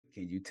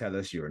Can you tell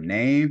us your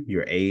name,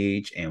 your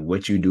age, and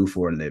what you do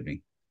for a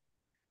living?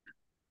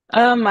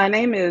 My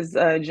name is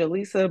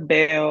JaLisha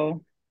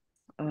Bell.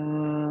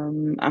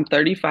 I'm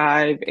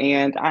 35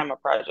 and I'm a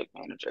project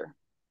manager.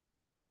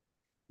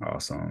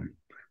 Awesome.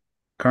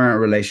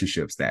 Current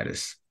relationship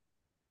status.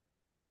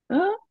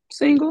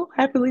 Single,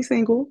 happily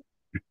single.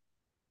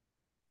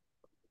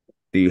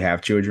 Do you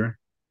have children?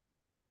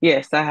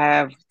 Yes, I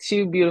have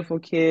two beautiful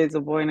kids,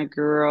 a boy and a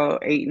girl,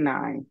 8 and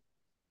 9.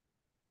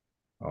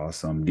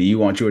 Awesome. Do you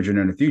want children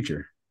in the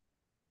future?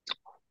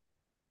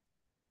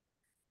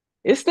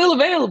 It's still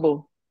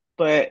available,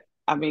 but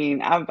I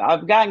mean,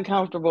 I've gotten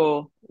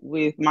comfortable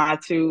with my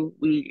two.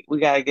 We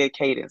got a good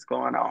cadence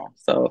going on,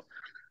 so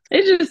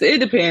it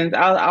depends.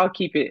 I'll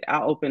keep it.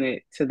 I'll open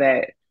it to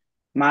that.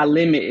 My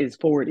limit is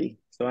 40,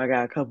 so I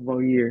got a couple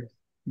more years.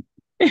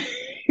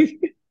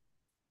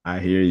 I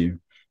hear you.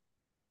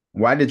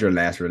 Why did your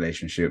last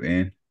relationship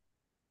end?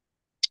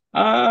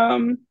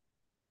 Um,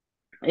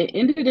 It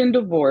ended in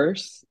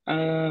divorce.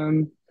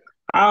 The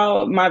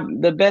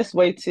best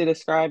way to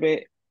describe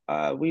it,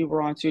 we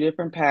were on two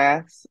different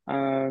paths.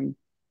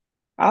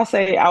 I'll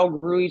say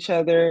outgrew each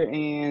other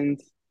and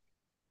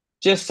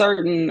just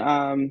certain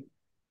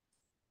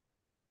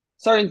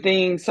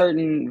things,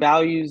 certain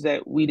values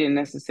that we didn't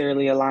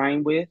necessarily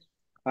align with.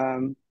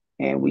 And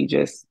we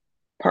just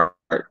part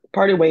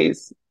parted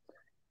ways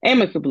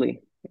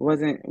amicably. It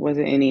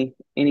wasn't any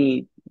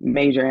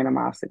major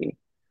animosity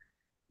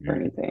or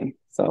Mm, anything.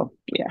 So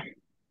yeah.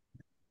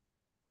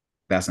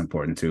 that's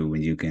important too,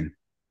 when you can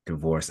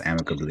divorce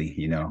amicably,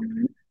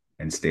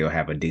 and still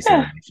have a decent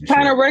Yeah, kind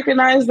relationship. of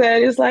recognize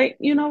that it's like,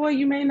 you know what,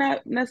 you may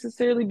not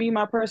necessarily be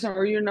my person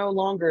or you're no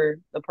longer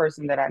the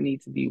person that I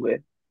need to be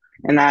with.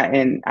 And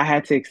I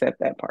had to accept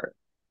that part.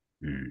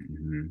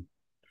 Mhm.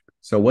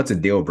 So, what's a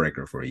deal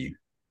breaker for you?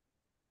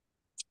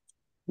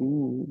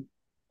 Ooh.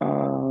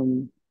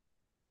 Um,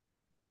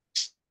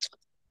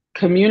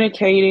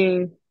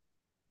 Communicating,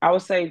 I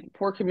would say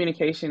poor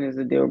communication is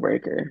a deal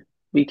breaker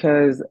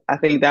because I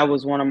think that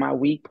was one of my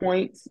weak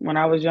points when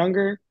I was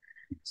younger.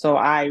 So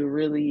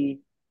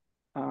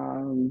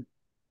um,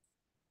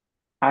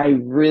 I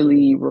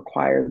really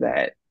require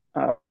that,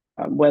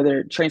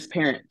 whether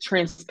transparent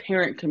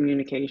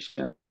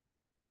communication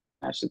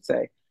I should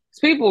say. 'Cause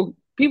people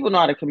know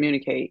how to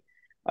communicate,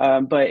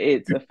 but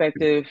it's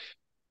effective.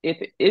 If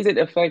is it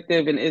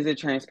effective and is it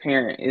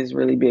transparent is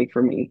really big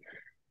for me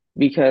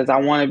because I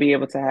want to be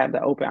able to have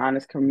the open,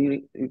 honest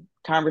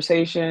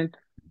conversation,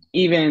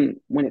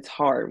 even when it's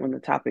hard, when the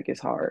topic is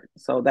hard.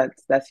 So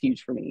that's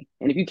huge for me.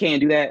 And if you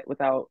can't do that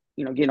without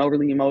getting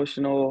overly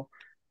emotional,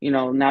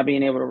 not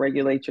being able to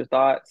regulate your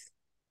thoughts,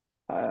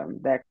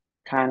 that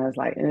kind of is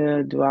like,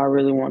 do I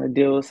really want to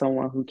deal with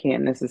someone who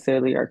can't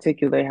necessarily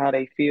articulate how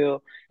they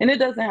feel? And it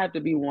doesn't have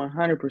to be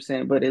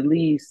 100%, but at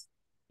least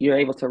you're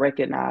able to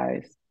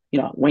recognize,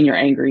 when you're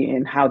angry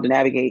and how to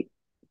navigate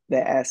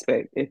that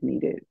aspect if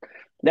needed.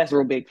 That's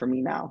real big for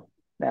me now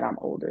that I'm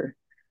older.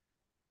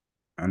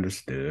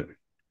 Understood.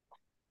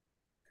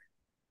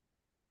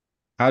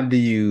 How do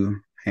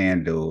you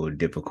handle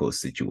difficult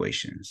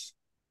situations?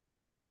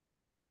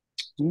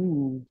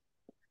 Mm.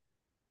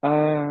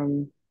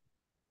 Um,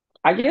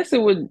 I guess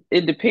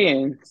it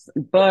depends,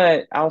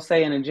 but I'll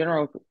say in a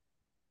general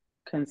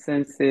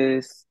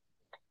consensus,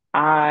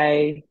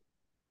 I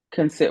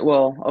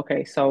well,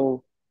 okay,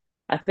 so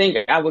I think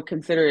I would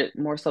consider it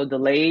more so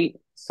delayed.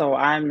 So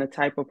I'm the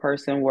type of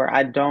person where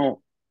I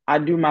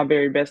do my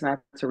very best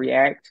not to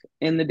react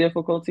in the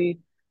difficulty.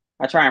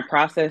 I try and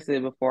process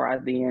it before I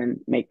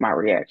then make my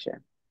reaction.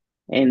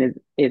 And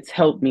it's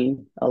helped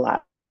me a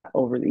lot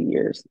over the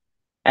years,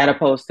 as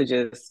opposed to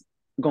just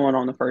going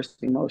on the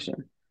first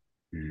emotion.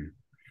 Mm.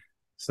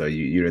 So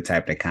you're the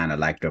type that kind of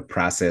like to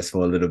process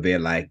for a little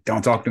bit, like,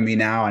 don't talk to me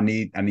now. I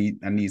need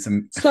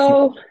some.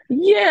 So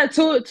yeah,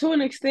 to an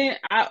extent,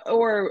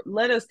 or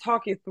let us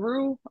talk it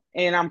through,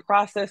 and I'm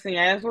processing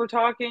as we're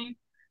talking.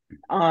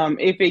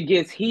 If it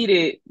gets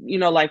heated,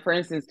 like for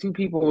instance, two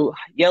people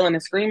yelling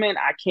and screaming,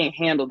 I can't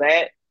handle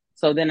that.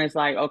 So then it's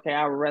like, okay,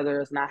 I would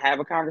rather us not have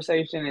a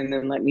conversation and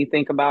then let me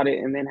think about it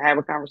and then have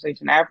a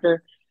conversation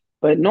after.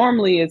 But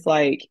normally it's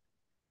like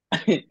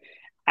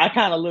I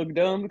kind of look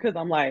dumb because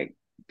I'm like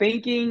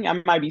thinking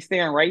I might be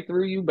staring right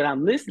through you, but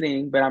I'm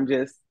listening, but I'm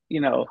just,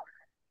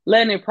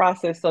 letting it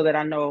process so that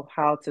I know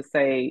how to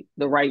say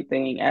the right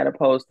thing as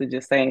opposed to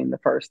just saying the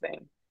first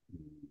thing.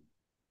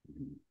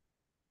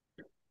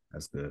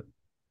 That's good.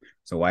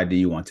 So why do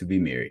you want to be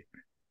married?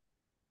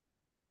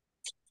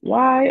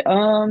 Why?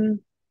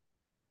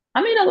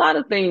 I mean, a lot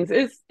of things.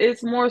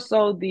 It's more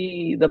so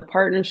the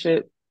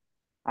partnership.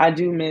 I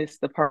do miss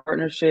the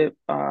partnership.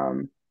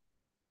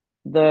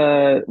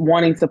 The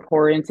wanting to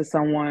pour into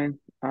someone.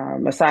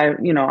 Aside,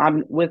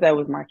 I'm with that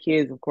with my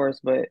kids, of course,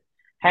 but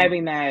Mm.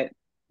 having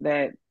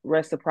that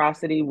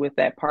reciprocity with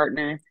that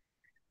partner,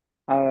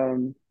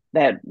 um,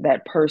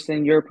 that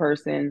person, your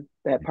person,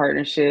 that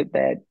partnership,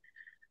 that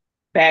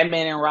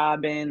Batman and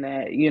Robin,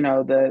 that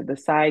the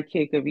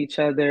sidekick of each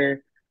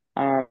other,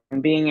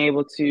 being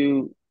able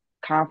to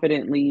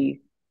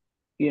confidently,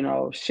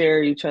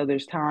 share each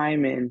other's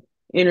time and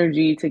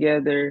energy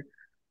together.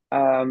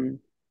 Um,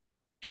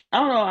 I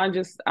don't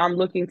know. I'm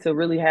looking to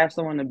really have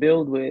someone to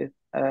build with.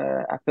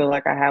 I feel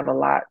like I have a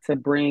lot to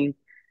bring,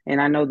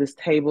 and I know this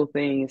table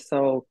thing is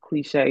so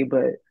cliche,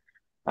 but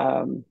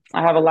I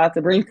have a lot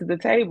to bring to the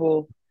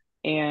table,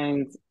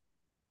 and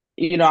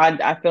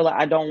I feel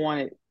like I don't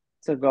want it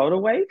to go to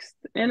waste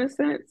in a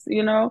sense.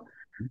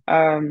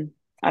 Um,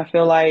 I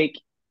feel like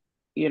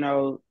you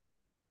know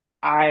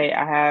I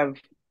have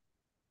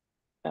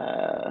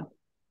uh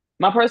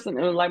my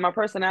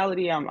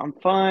personality. I'm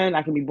fun.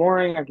 I can be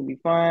boring. I can be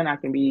fun. I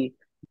can be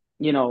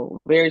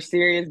very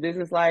serious,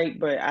 business like,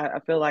 but I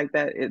feel like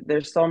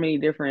there's so many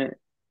different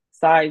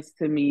sides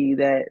to me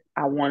that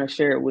I want to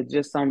share it with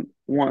just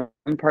one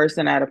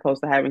person, as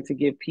opposed to having to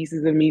give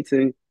pieces of me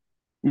to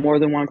more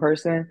than one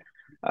person.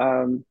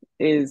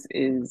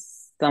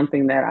 Is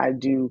something that I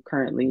do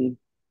currently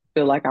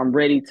feel like I'm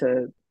ready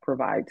to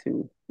provide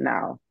to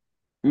now,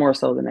 more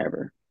so than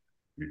ever.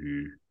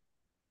 Hmm.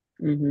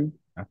 Hmm.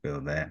 I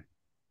feel that.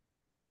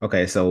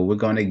 Okay, so we're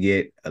gonna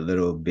get a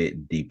little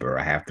bit deeper.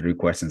 I have three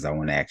questions I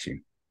want to ask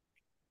you.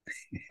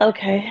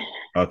 Okay.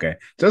 Okay,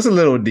 just a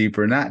little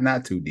deeper,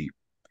 not too deep.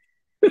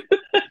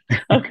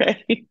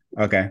 Okay.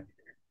 Okay.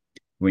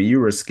 When you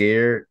were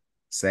scared,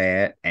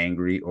 sad,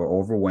 angry, or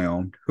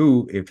overwhelmed,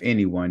 who, if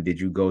anyone, did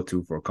you go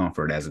to for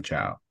comfort as a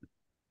child?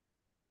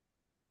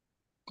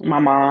 My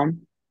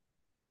mom.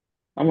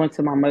 I went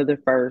to my mother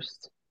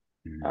first.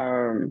 Mhm.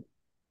 Um,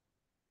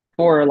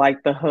 for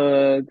like the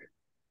hug,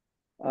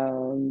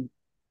 um,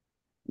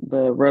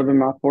 the rubbing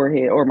my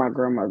forehead, or my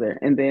grandmother.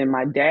 And then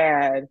my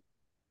dad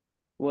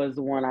was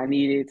the one I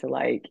needed to,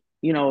 like,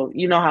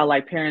 how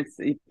like parents,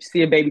 if you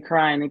see a baby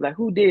crying, they be like,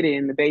 who did it?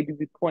 And the baby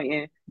be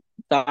pointing.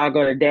 So I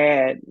go to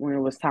dad when it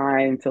was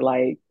time to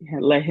like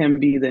let him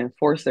be the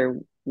enforcer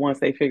once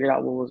they figured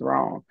out what was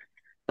wrong.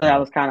 So that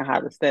was kind of how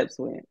the steps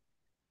went.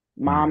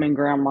 Mom Mhm. and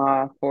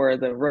grandma for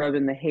the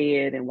rubbing the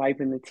head and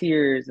wiping the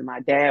tears, and my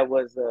dad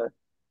was the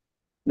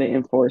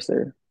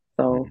enforcer.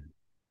 So, Mhm.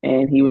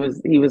 and he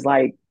was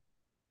like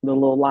the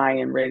little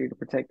lion ready to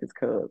protect his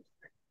cubs.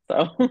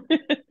 So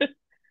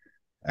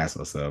That's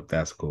what's up.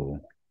 That's cool.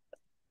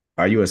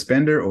 Are you a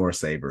spender or a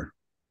saver?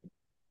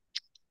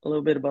 a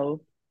little bit of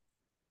both.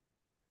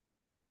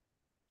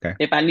 Okay.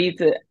 If I need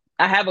to,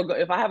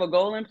 if I have a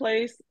goal in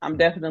place, I'm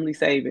definitely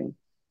saving.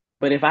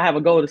 But if I have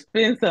a goal to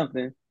spend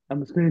something,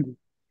 I'm spending.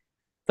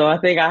 So I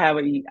think I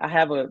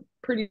have a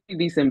pretty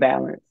decent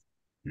balance.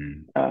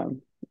 Mhm.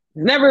 Um,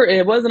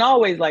 it wasn't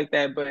always like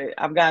that, but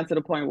I've gotten to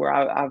the point where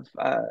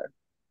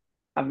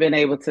I've been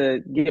able to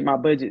get my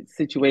budget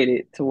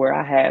situated to where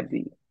I have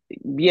the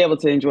be able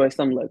to enjoy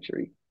some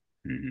luxury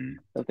Mhm.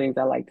 of things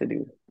I like to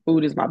do.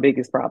 Food is my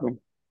biggest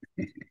problem.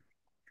 A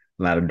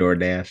lot of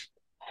DoorDash.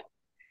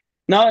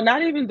 No,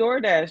 not even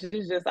DoorDash.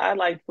 It's just I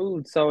like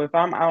food. So if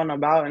I'm out and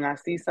about and I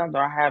see something,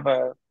 or I have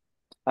a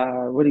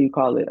what do you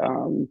call it?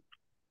 An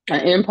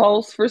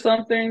impulse for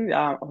something.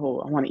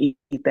 Oh, I want to eat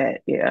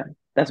that. Yeah,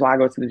 that's why I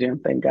go to the gym.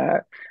 Thank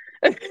God.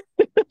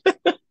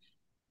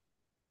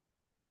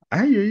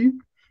 I hear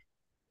you.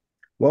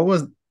 What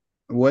was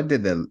what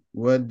did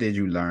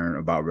you learn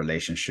about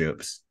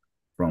relationships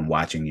from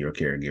watching your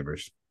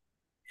caregivers?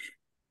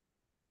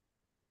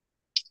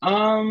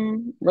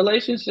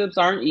 Relationships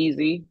aren't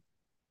easy.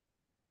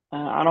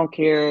 I don't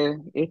care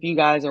if you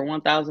guys are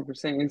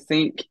 1000% in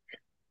sync.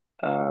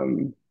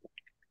 Um,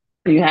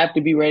 you have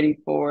to be ready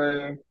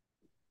for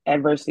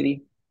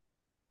adversity.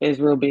 Is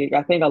real big.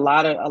 I think a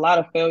lot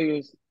of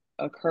failures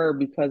occur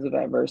because of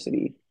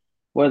adversity,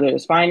 whether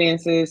it's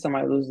finances,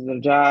 somebody loses their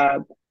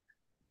job,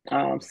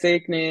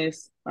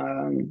 sickness.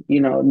 Then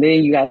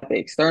you got the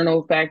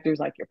external factors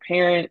like your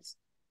parents.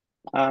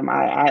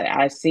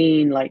 I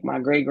seen like my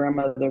great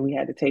grandmother. We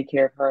had to take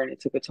care of her, and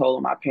it took a toll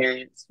on my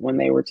parents when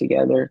they were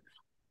together.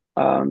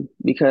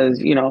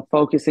 Because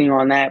focusing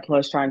on that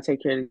plus trying to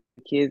take care of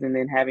the kids and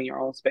then having your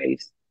own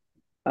space.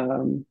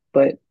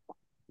 But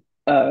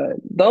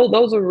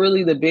those are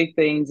really the big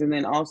things, and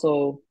then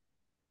also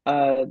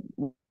uh,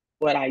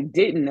 what I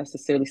didn't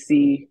necessarily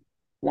see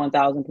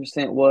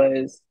 1000%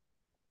 was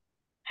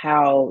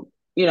how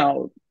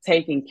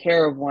taking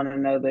care of one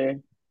another,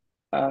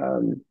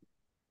 um,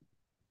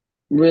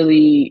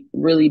 really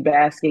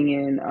basking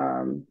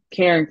in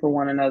caring for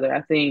one another.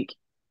 I think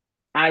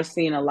I've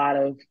seen a lot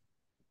of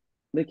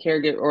the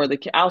caregiver, or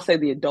I'll say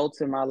the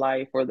adults in my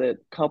life, or the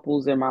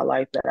couples in my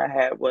life that I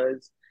had,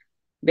 was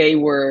they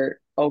were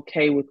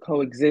okay with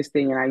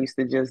coexisting, and I used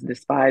to just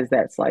despise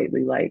that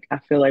slightly. Like, I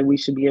feel like we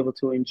should be able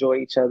to enjoy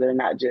each other,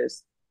 not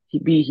just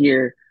be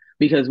here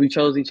because we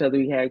chose each other,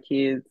 we had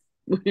kids,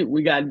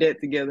 we got debt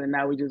together, and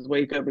now we just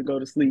wake up and go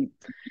to sleep.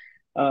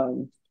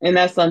 And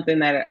that's something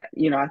that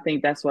I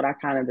think that's what I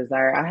kind of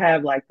desire. I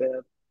have like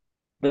the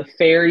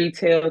fairy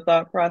tale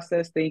thought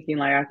process, thinking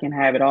like I can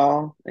have it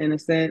all, in a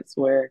sense,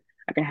 where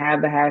I can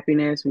have the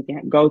happiness, we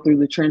can go through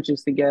the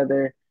trenches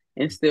together,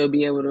 and still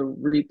be able to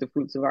reap the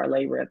fruits of our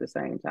labor at the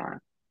same time.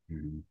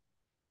 Mhm.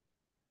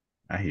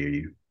 I hear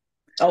you.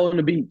 Oh, on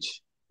the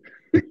beach.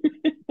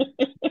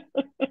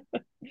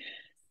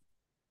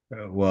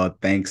 Well,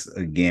 thanks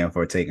again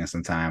for taking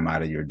some time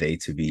out of your day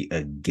to be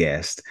a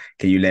guest.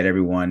 Can you let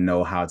everyone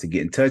know how to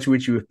get in touch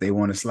with you if they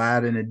want to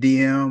slide in a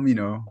DM?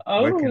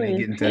 Where can they Oh,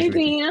 get in touch hey with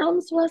you?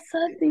 DMs, what's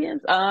up,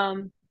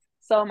 DMs?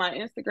 So my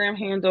Instagram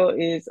handle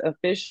is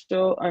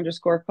official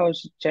underscore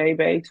coach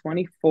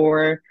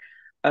JBay24.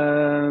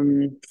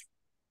 I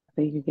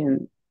think you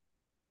can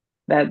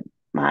that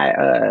my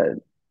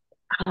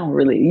I don't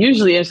really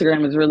usually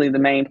Instagram is really the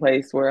main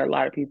place where a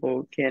lot of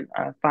people can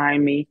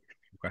find me.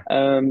 Okay.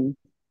 Um,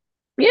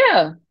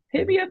 yeah,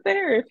 hit me up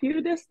there if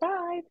you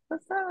decide.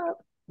 What's up?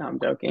 No, I'm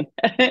joking.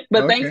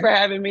 But thanks Okay. for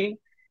having me.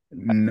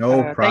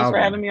 No Thanks for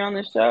having problem. me on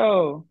the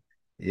show.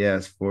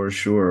 Yes, for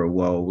sure.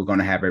 Well, we're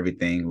gonna have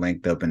everything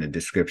linked up in the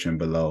description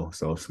below.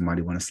 So if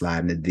somebody want to slide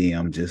in the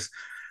DM, just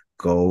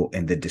go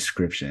in the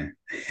description.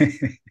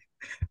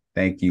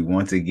 Thank you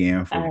once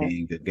again for All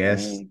being a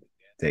guest. right.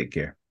 Take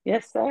care.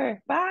 Yes, sir.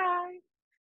 Bye.